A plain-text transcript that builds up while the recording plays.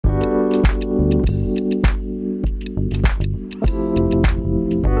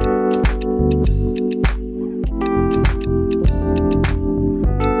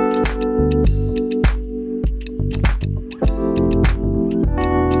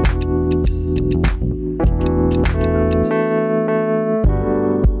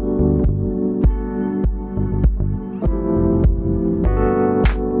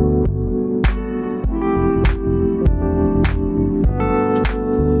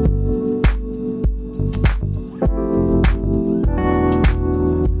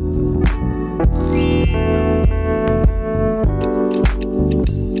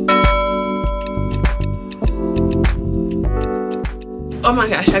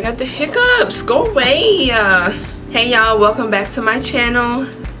I got the hiccups. Go away. Hey y'all, welcome back to my channel.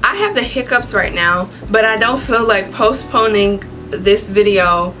 I have the hiccups right now, but I don't feel like postponing this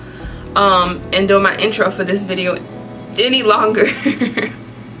video and doing my intro for this video any longer.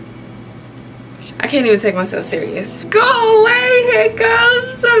 I can't even take myself serious. Go away,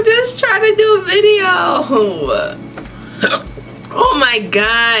 hiccups. I'm just trying to do a video. Oh my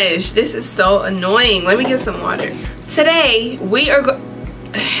gosh, this is so annoying. Let me get some water. Today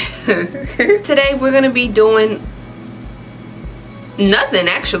we're gonna be doing nothing,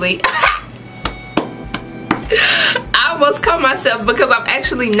 actually. I almost caught myself because I'm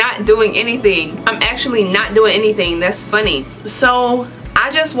actually not doing anything. That's funny. So I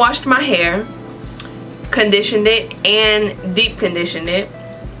just washed my hair, conditioned it, and deep conditioned it.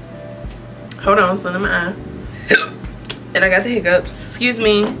 Hold on, it's under my eye. And I got the hiccups. Excuse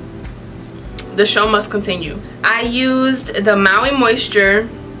me. The show must continue. I used the Maui Moisture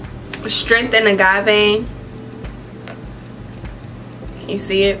Strength and Agave. Can you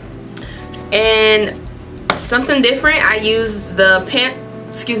see it? And something different, I used the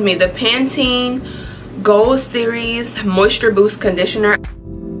Pantene Gold Series Moisture Boost Conditioner.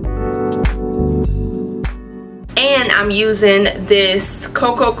 And I'm using this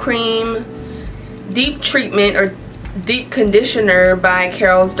Cocoa Cream Deep Treatment or Deep Conditioner by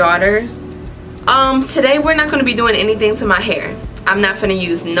Carol's Daughters. Today we're not going to be doing anything to my hair. I'm not going to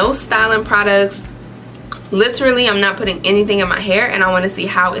use no styling products. Literally, I'm not putting anything in my hair, and I want to see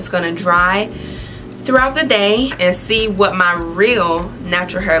how it's going to dry throughout the day and see what my real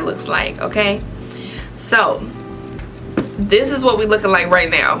natural hair looks like, okay? So this is what we looking like right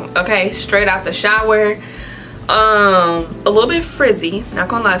now, okay? Straight out the shower. A little bit frizzy, not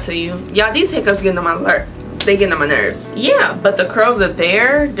gonna lie to you. Y'all, these hiccups getting on my nerves. Yeah, but the curls are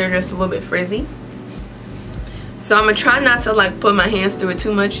there. They're just a little bit frizzy. So I'm gonna try not to like put my hands through it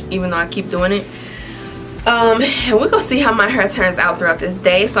too much, even though I keep doing it. And we're gonna see how my hair turns out throughout this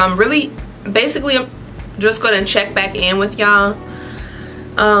day. So I'm just gonna check back in with y'all.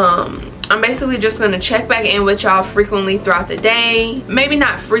 I'm basically just gonna check back in with y'all frequently throughout the day. Maybe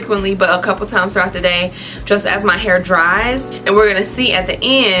not frequently, but a couple times throughout the day, just as my hair dries. And we're gonna see at the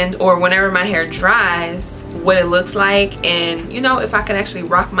end, or whenever my hair dries, what it looks like, and you know, if I can actually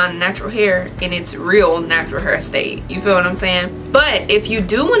rock my natural hair in its real natural hair state. You feel what I'm saying? But if you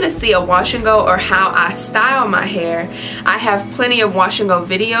do want to see a wash and go or how I style my hair, I have plenty of wash and go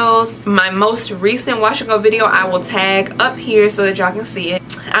videos. My most recent wash and go video I will tag up here so that y'all can see it.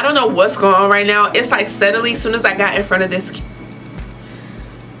 I don't know what's going on right now. It's like suddenly, as soon as I got in front of this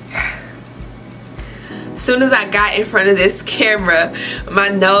camera, my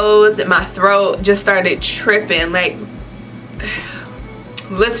nose and my throat just started tripping, like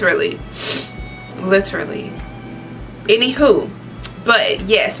literally. Anywho, but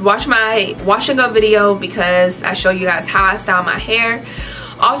yes, watch my wash and go video because I show you guys how I style my hair.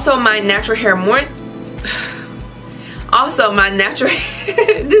 Also my natural hair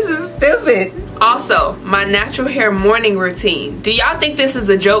this is stupid. Also my natural hair morning routine. Do y'all think this is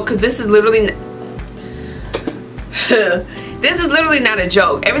a joke? Because this is literally not a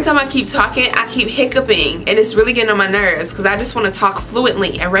joke. Every time I keep talking, I keep hiccuping, and it's really getting on my nerves because I just want to talk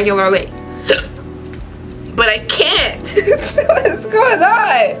fluently and regularly. But I can't. What's going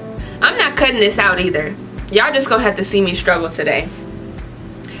on? I'm not cutting this out either. Y'all just gonna have to see me struggle today.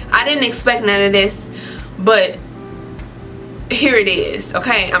 I didn't expect none of this, but here it is,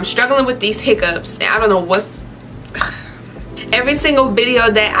 okay? I'm struggling with these hiccups, and I don't know what's... Every single video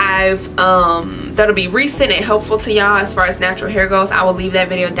that that'll be recent and helpful to y'all as far as natural hair goes, I will leave that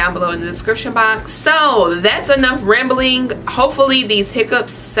video down below in the description box. So that's enough rambling. Hopefully these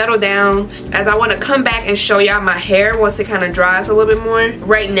hiccups settle down, as I want to come back and show y'all my hair once it kind of dries a little bit more.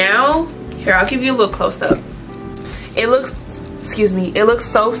 Right now, here, I'll give you a little close up. It looks, excuse me, it looks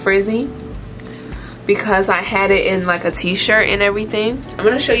so frizzy because I had it in like a t-shirt and everything. I'm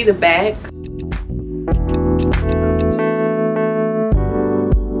gonna show you the back.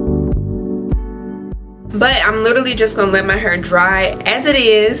 But I'm literally just gonna let my hair dry as it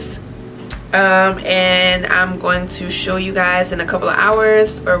is, and I'm going to show you guys in a couple of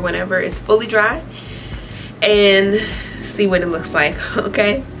hours or whenever it's fully dry and see what it looks like.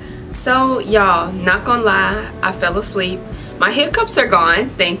 Okay, so y'all, not gonna lie, I fell asleep. My hiccups are gone,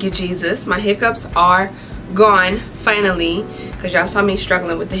 thank you Jesus. My hiccups are gone finally, because y'all saw me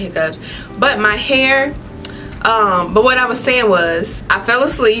struggling with the hiccups. But my hair, but what I was saying was I fell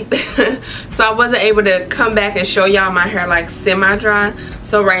asleep so I wasn't able to come back and show y'all my hair like semi-dry.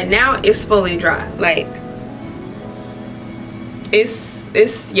 So right now it's fully dry, like it's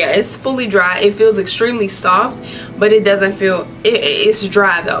it's fully dry. It feels extremely soft, but it doesn't feel it's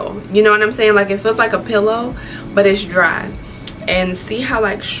dry though. You know what I'm saying? Like it feels like a pillow, but it's dry. And see how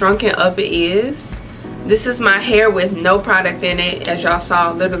like shrunken up it is? This is my hair with no product in it, as y'all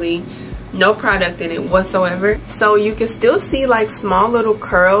saw, literally no product in it whatsoever. So you can still see like small little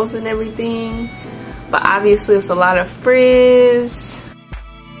curls and everything, but obviously it's a lot of frizz.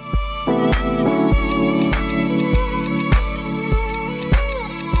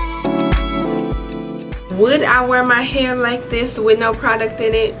 Would I wear my hair like this with no product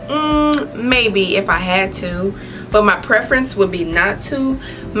in it? Maybe if I had to, but my preference would be not to,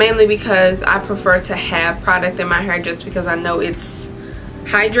 mainly because I prefer to have product in my hair just because I know it's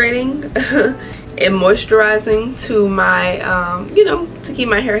hydrating and moisturizing to my you know, to keep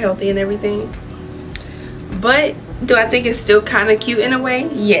my hair healthy and everything. But do I think it's still kind of cute in a way?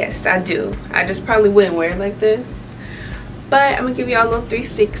 Yes, I do. I just probably wouldn't wear it like this, but I'm gonna give y'all a little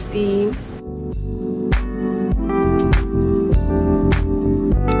 360.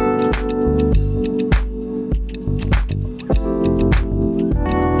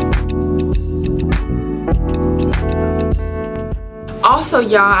 Also,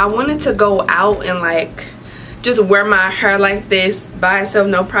 y'all, I wanted to go out and like just wear my hair like this by itself,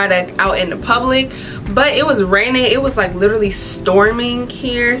 no product, out in the public, but it was raining. It was like literally storming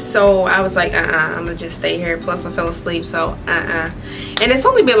here, so I was like, I'm gonna just stay here. Plus I fell asleep, so and it's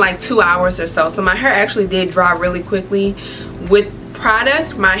only been like 2 hours or so, so my hair actually did dry really quickly. With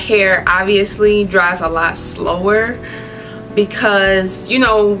product, my hair obviously dries a lot slower, because you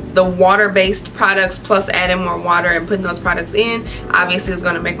know, the water-based products plus adding more water and putting those products in obviously is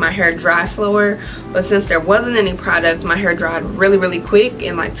going to make my hair dry slower. But since there wasn't any products, my hair dried really quick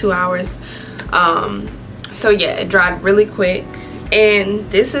in like 2 hours. So yeah, it dried really quick, and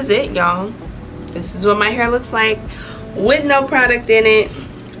this is it, y'all. This is what my hair looks like with no product in it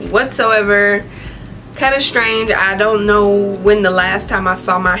whatsoever. Kind of strange. I don't know when the last time I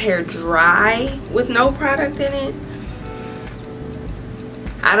saw my hair dry with no product in it.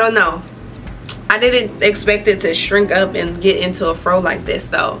 I don't know. I didn't expect it to shrink up and get into a fro like this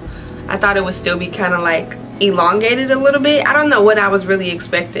though. I thought it would still be kind of like elongated a little bit. I don't know what I was really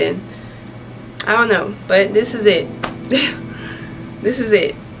expecting. I don't know, but this is it. This is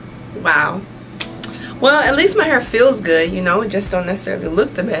it. Wow. Well, at least my hair feels good, you know. It just don't necessarily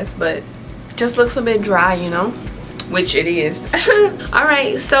look the best, but it just looks a bit dry, you know, which it is.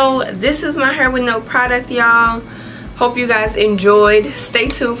 Alright, so this is my hair with no product, y'all. Hope you guys enjoyed. Stay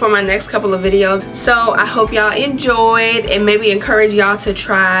tuned for my next couple of videos. So I hope y'all enjoyed, and maybe encourage y'all to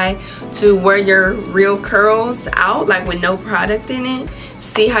try to wear your real curls out, like with no product in it.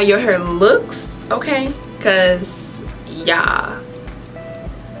 See how your hair looks, okay? Because yeah.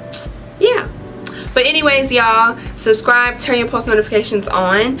 But anyways, y'all, subscribe, turn your post notifications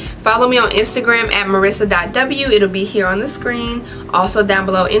on. Follow me on Instagram at marissa.w. It'll be here on the screen, also down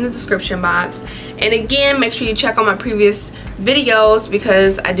below in the description box. And again, make sure you check on my previous videos,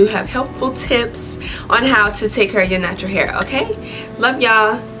 because I do have helpful tips on how to take care of your natural hair, okay? Love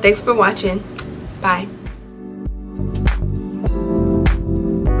y'all. Thanks for watching. Bye.